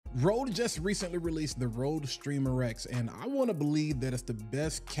Rode just recently released the Rode streamerx, and I want to believe that it's the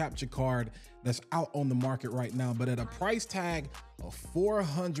best capture card that's out on the market right now. But at a price tag of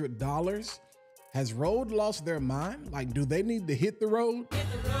 $400, has Rode lost their mind? Like, do they need to hit the road? Hit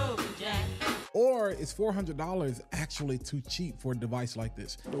the road, Jack. Or is $400 actually too cheap for a device like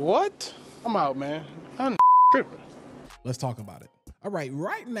this? What? I'm out, man. I'm tripping. Let's talk about it. All right,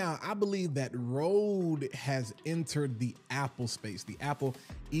 right now, I believe that Rode has entered the Apple space, the Apple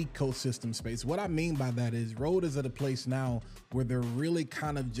ecosystem space. What I mean by that is Rode is at a place now where they're really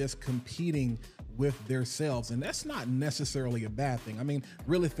kind of just competing with themselves. And that's not necessarily a bad thing. I mean,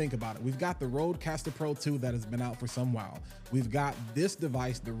 really think about it. We've got the Rodecaster Pro 2 that has been out for some while. We've got this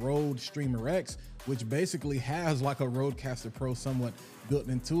device, the Rode streamerx, which basically has like a Rodecaster Pro somewhat built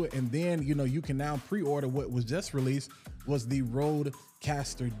into it. And then, you know, you can now pre-order what was just released was the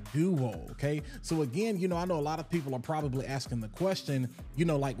Rodecaster Duo, okay? So again, you know, I know a lot of people are probably asking the question, you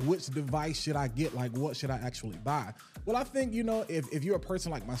know, like which device should I get? Like what should I actually buy? Well, I think, you know, if you're a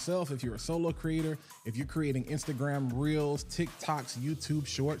person like myself, if you're a solo creator, if you're creating Instagram Reels, TikToks, YouTube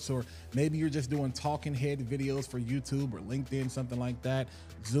Shorts, or maybe you're just doing talking head videos for YouTube or LinkedIn, something like that,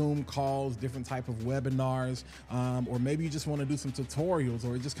 Zoom calls, different type of webinars, or maybe you just want to do some tutorials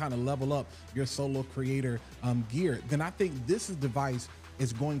or just kind of level up your solo creator gear, then I think this device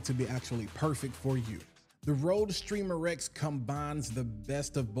is going to be actually perfect for you. The Rode streamerx combines the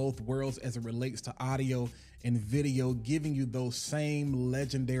best of both worlds as it relates to audio and video, giving you those same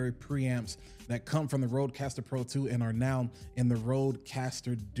legendary preamps that come from the Rodecaster Pro 2 and are now in the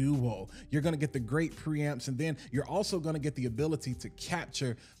Rodecaster Duo. You're gonna get the great preamps, and then you're also gonna get the ability to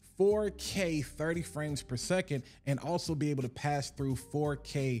capture 4K 30 frames per second and also be able to pass through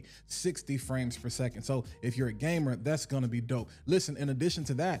 4K 60 frames per second. So if you're a gamer, that's gonna be dope. Listen, in addition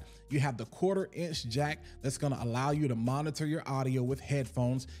to that, you have the 1/4-inch jack that's gonna allow you to monitor your audio with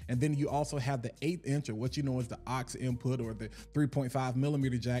headphones. And then you also have the 1/8-inch, or what you know as the aux input, or the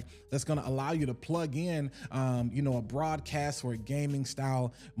 3.5mm jack that's gonna allow you to plug in, you know, a broadcast or a gaming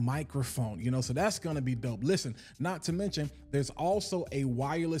style microphone, you know, so that's gonna be dope. Listen, not to mention, there's also a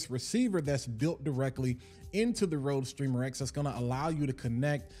wireless receiver that's built directly into the Rode streamerx that's going to allow you to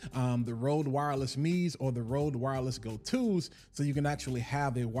connect the Rode Wireless Me's or the Rode Wireless Go 2s, so you can actually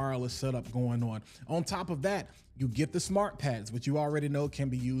have a wireless setup going on. On top of that, you get the smart pads, which you already know can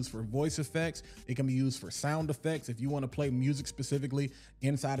be used for voice effects. It can be used for sound effects. If you want to play music specifically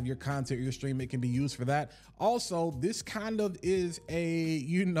inside of your content or your stream, it can be used for that. Also, this kind of is a,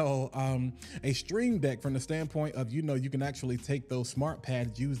 you know, a stream deck from the standpoint of, you know, you can actually take those smart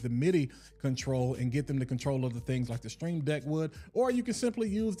pads, use the MIDI control and get them to control other things like the stream deck would, or you can simply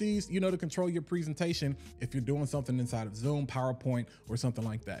use these, you know, to control your presentation if you're doing something inside of Zoom, PowerPoint, or something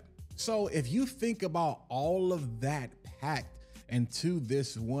like that. So if you think about all of that packed into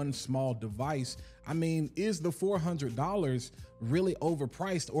this one small device, I mean, is the $400 really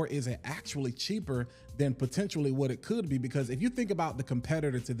overpriced, or is it actually cheaper than potentially what it could be? Because if you think about the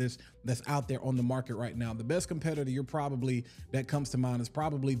competitor to this that's out there on the market right now, the best competitor that comes to mind is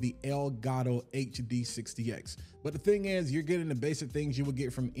probably the Elgato HD60X. But the thing is, you're getting the basic things you would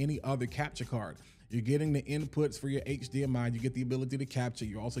get from any other capture card. You're getting the inputs for your HDMI, you get the ability to capture,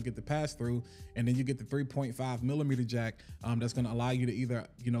 you also get the pass through, and then you get the 3.5mm jack that's gonna allow you to either,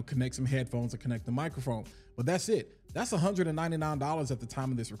 you know, connect some headphones or connect the microphone. But that's it. That's $199 at the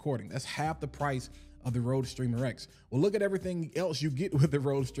time of this recording. That's half the price of the Rode streamerx. Well, look at everything else you get with the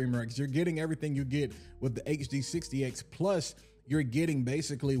Rode streamerx. You're getting everything you get with the HD60X, plus you're getting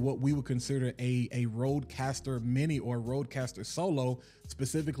basically what we would consider a Rodecaster Mini or Rodecaster Solo,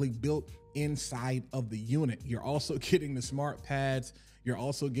 specifically built inside of the unit. You're also getting the smart pads. You're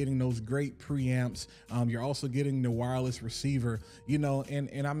also getting those great preamps. You're also getting the wireless receiver, you know,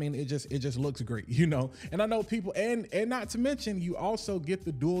 and I mean, it just looks great, you know. And I know people, and not to mention, you also get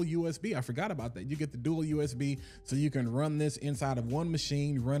the dual USB. I forgot about that. You get the dual USB, so you can run this inside of one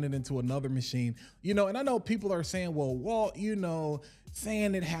machine, run it into another machine, you know. And I know people are saying, well, Walt, you know,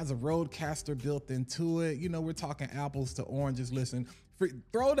 saying it has a Rodecaster built into it, you know, we're talking apples to oranges. Listen,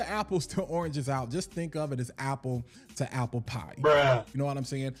 throw the apples to oranges out. Just think of it as apple to apple pie. Bruh. You know what I'm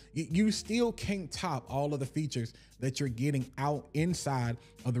saying? You still can't top all of the features that you're getting out inside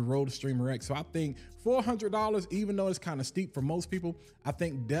of the Rode streamerx. So I think $400, even though it's kind of steep for most people, I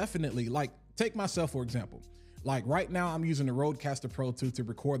think definitely, like, take myself for example. Like right now, I'm using the Rodecaster Pro 2 to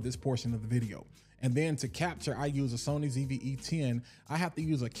record this portion of the video. And then to capture, I use a Sony ZV-E10. I have to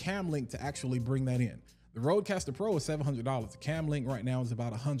use a cam link to actually bring that in. The Rodecaster Pro is $700. The Cam Link right now is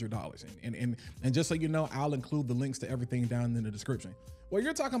about $100. And just so you know, I'll include the links to everything down in the description. Well,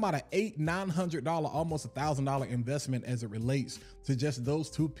 you're talking about an $800, $900, almost $1,000 investment as it relates to just those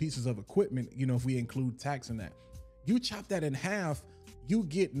two pieces of equipment, you know, if we include tax in that. You chop that in half, you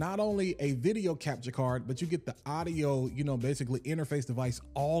get not only a video capture card, but you get the audio, you know, basically interface device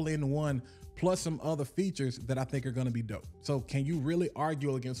all in one, plus some other features that I think are gonna be dope. So can you really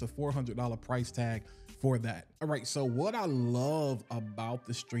argue against a $400 price tag for that? All right, so what I love about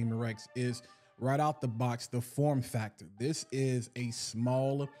the streamerx is right out the box, the form factor. This is a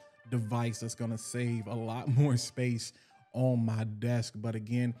small device that's gonna save a lot more space on my desk, but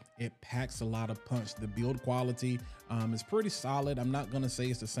again, it packs a lot of punch. The build quality is pretty solid. I'm not gonna say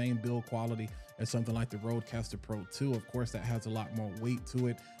it's the same build quality as something like the Rodecaster Pro 2. Of course, that has a lot more weight to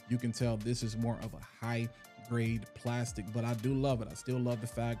it. You can tell this is more of a high grade plastic, but I do love it. I still love the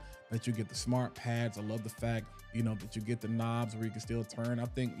fact that you get the smart pads. I love the fact, you know, that you get the knobs where you can still turn. I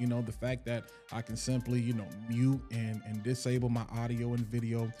think, you know, the fact that I can simply, you know, mute and disable my audio and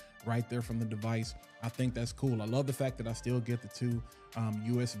video right there from the device. I think that's cool. I love the fact that I still get the two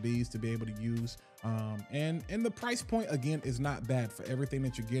USBs to be able to use. And the price point, again, is not bad for everything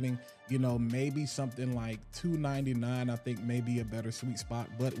that you're getting. You know, maybe something like $299, I think maybe a better sweet spot.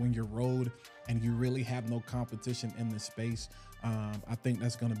 But when you're Rode and you really have no competition in this space, I think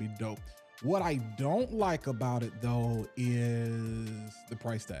that's gonna be dope. What I don't like about it though is the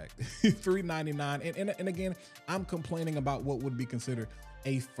price tag, $399. And again, I'm complaining about what would be considered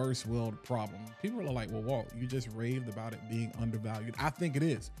a first world problem. People are like, well, Walt, you just raved about it being undervalued. I think it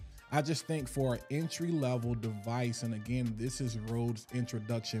is. I just think for an entry-level device, and again, this is Rode's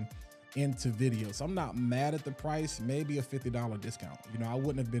introduction into video. So I'm not mad at the price, maybe a $50 discount. You know, I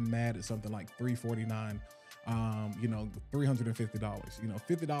wouldn't have been mad at something like $349, you know, $350, you know,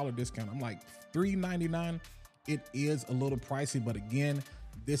 $50 discount. I'm like $399. It is a little pricey, but again,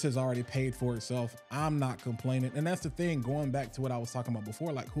 this has already paid for itself. I'm not complaining. And that's the thing, going back to what I was talking about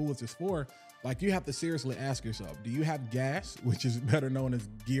before, like who is this for? Like you have to seriously ask yourself, do you have gas, which is better known as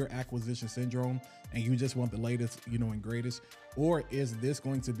gear acquisition syndrome, and you just want the latest, you know, and greatest? Or is this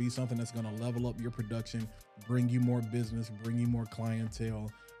going to be something that's going to level up your production, bring you more business, bring you more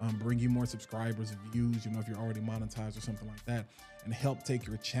clientele, bring you more subscribers, views, you know, if you're already monetized or something like that, and help take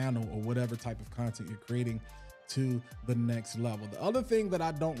your channel or whatever type of content you're creating to the next level. The other thing that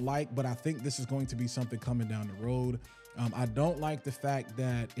I don't like, but I think this is going to be something coming down the road, I don't like the fact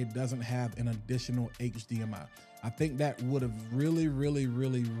that it doesn't have an additional HDMI. I think that would have really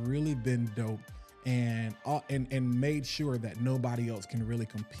been dope and made sure that nobody else can really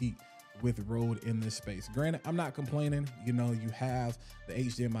compete with Rode in this space. Granted, I'm not complaining. You know, you have the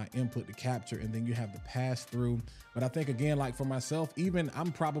HDMI input to capture, and then you have the pass through. But I think, again, like for myself, even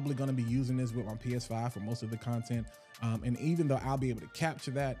I'm probably going to be using this with my PS5 for most of the content. And even though I'll be able to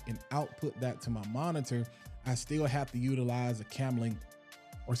capture that and output that to my monitor, I still have to utilize a Cam Link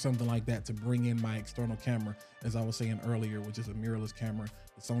or something like that to bring in my external camera, as I was saying earlier, which is a mirrorless camera,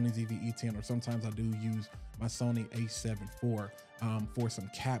 the Sony ZV-E10, or sometimes I do use my Sony a7 IV for some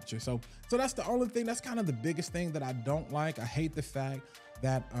capture. So that's the only thing, that's kind of the biggest thing that I don't like. I hate the fact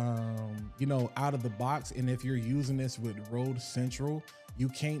that, you know, out of the box, and if you're using this with Rode Central, you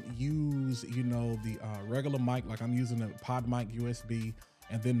can't use, you know, the regular mic, like I'm using a pod mic USB,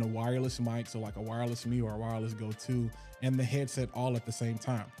 and then the wireless mic, so like a wireless Me or a wireless Go 2, and the headset all at the same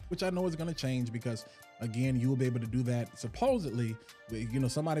time, which I know is gonna change because, again, you will be able to do that supposedly, you know,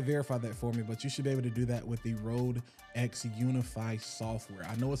 somebody verify that for me, but you should be able to do that with the Rode X Unify software.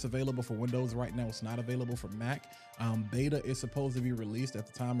 I know it's available for Windows right now. It's not available for Mac. Beta is supposed to be released at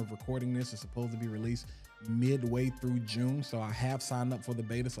the time of recording this. It's supposed to be released midway through June. So I have signed up for the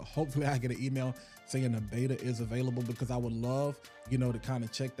beta. So hopefully I get an email saying the beta is available, because I would love, you know, to kind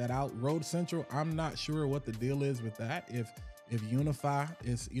of check that out. Rode Central, I'm not sure what the deal is with that. If Unify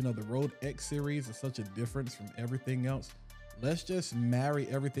is, you know, the Rode X series is such a difference from everything else, let's just marry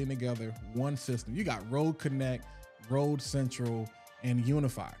everything together, one system. You got Rode Connect, Rode Central, and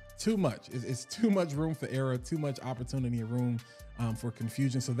Unify. Too much. It's too much room for error, too much opportunity and room for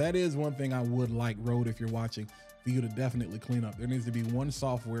confusion. So that is one thing I would like, Rode, if you're watching, for you to definitely clean up. There needs to be one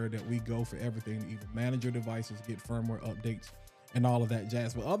software that we go for everything, to even manage your devices, get firmware updates, and all of that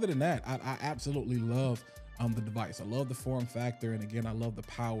jazz. But other than that, I absolutely love the device. I love the form factor, and again, I love the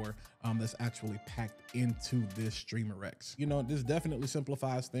power that's actually packed into this streamerx. You know, this definitely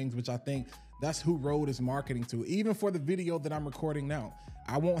simplifies things, which I think that's who Rode is marketing to. Even for the video that I'm recording now,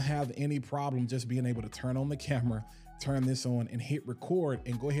 I won't have any problem just being able to turn on the camera, turn this on and hit record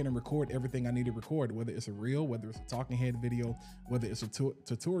and go ahead and record everything I need to record, whether it's a reel, whether it's a talking head video, whether it's a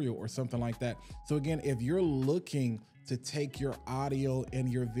tutorial or something like that. So again, if you're looking to take your audio and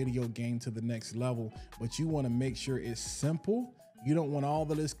your video game to the next level, but you want to make sure it's simple, you don't want all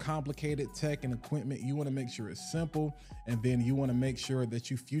of this complicated tech and equipment. You want to make sure it's simple, and then you want to make sure that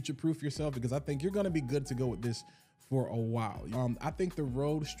you future-proof yourself, because I think you're going to be good to go with this for a while. I think the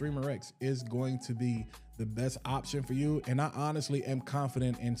Rode streamerx is going to be the best option for you, and I honestly am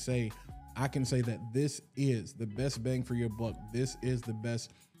confident and I can say that this is the best bang for your buck. This is the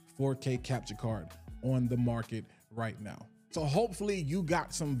best 4K capture card on the market right now. So hopefully you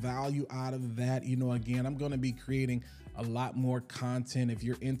got some value out of that. You know, again, I'm going to be creating a lot more content. If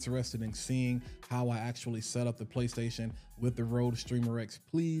you're interested in seeing how I actually set up the PlayStation with the Rode streamerx,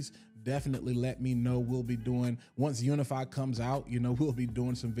 please definitely let me know. We'll be doing, once Unify comes out, you know, we'll be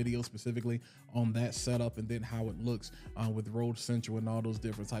doing some videos specifically on that setup and then how it looks with Rode Central and all those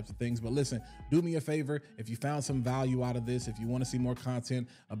different types of things. But listen, do me a favor. If you found some value out of this, if you want to see more content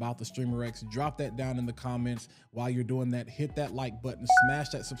about the streamerx, drop that down in the comments. While you're doing that, hit that like button, smash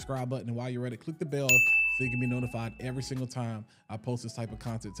that subscribe button, and while you're at it, click the bell so you can be notified every single time I post this type of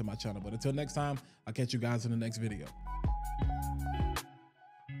content to my channel. But until next time, I'll catch you guys in the next video.